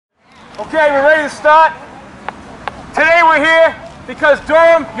Okay, we're ready to start. Today we're here because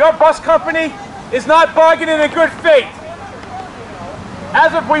Durham, your bus company, is not bargaining in good faith.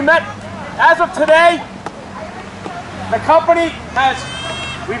 As of today, the company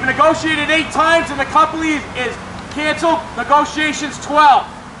we've negotiated 8 times and the company is canceled negotiations 12.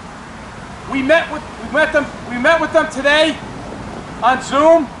 We met with them today on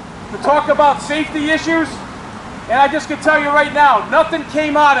Zoom to talk about safety issues, and I just can tell you right now, nothing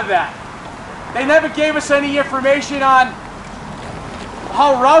came out of that. They never gave us any information on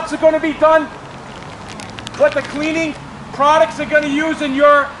how routes are going to be done, what the cleaning products are going to use on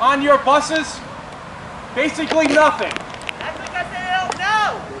your buses. Basically nothing. That's because they don't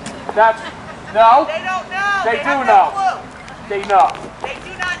know. No. They don't know. They do have know. No clue. They know. They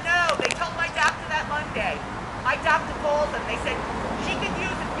do not know. They told my doctor that Monday. My doctor called them. They said she can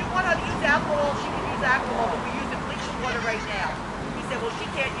use, if you want her to use alcohol, she can use alcohol, but we're using bleaching water right now. He said, well, she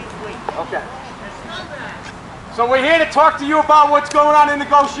can't use bleach. Okay. So we're here to talk to you about what's going on in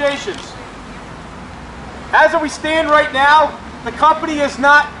negotiations. As we stand right now, the company is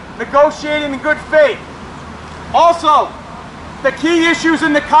not negotiating in good faith. Also, the key issues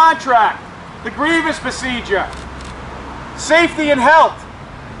in the contract, the grievance procedure, safety and health,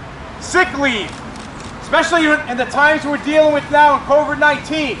 sick leave, especially in the times we're dealing with now in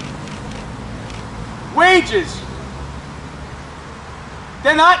COVID-19, wages.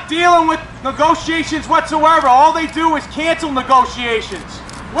 They're not dealing with negotiations whatsoever. All they do is cancel negotiations.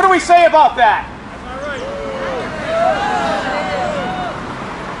 What do we say about that?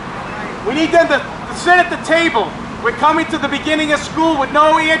 We need them to sit at the table. We're coming to the beginning of school with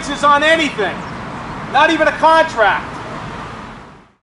no answers on anything. Not even a contract.